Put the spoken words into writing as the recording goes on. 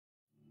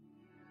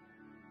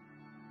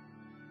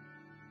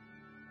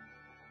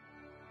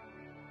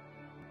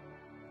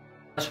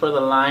That's where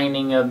the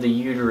lining of the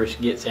uterus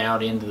gets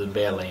out into the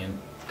belly and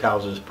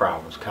causes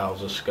problems,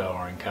 causes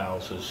scarring,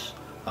 causes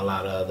a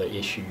lot of other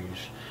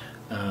issues.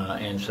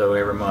 And so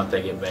every month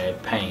they get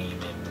bad pain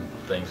and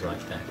things like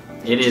that.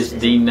 It is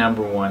the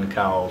 #1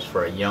 cause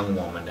for a young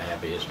woman to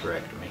have a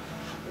hysterectomy.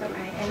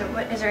 Okay,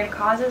 and is there any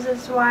causes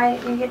as to why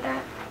you get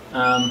that?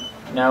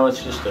 No,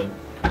 it's just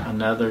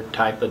another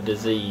type of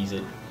disease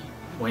that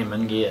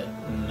women get.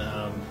 And,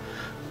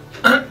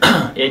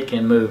 it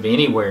can move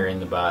anywhere in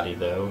the body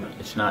though.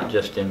 It's not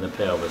just in the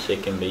pelvis.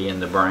 It can be in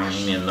the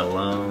brain, in the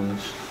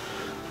lungs.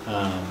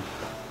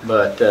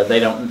 But they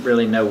don't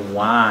really know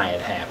why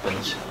it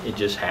happens. It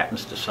just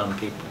happens to some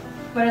people.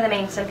 What are the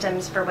main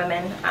symptoms for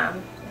women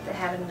if they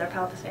have it in their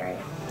pelvis area?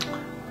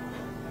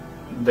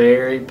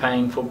 Very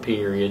painful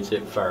periods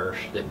at first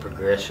that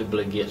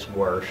progressively gets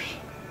worse.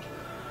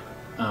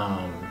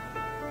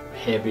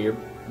 Heavier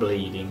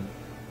bleeding.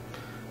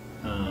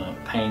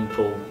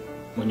 Painful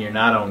when you're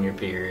not on your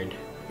period.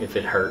 If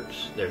it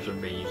hurts, there's a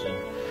reason.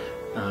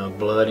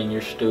 Blood in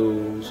your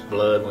stools,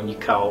 blood when you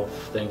cough,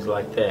 things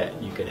like that,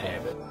 you could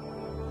have it.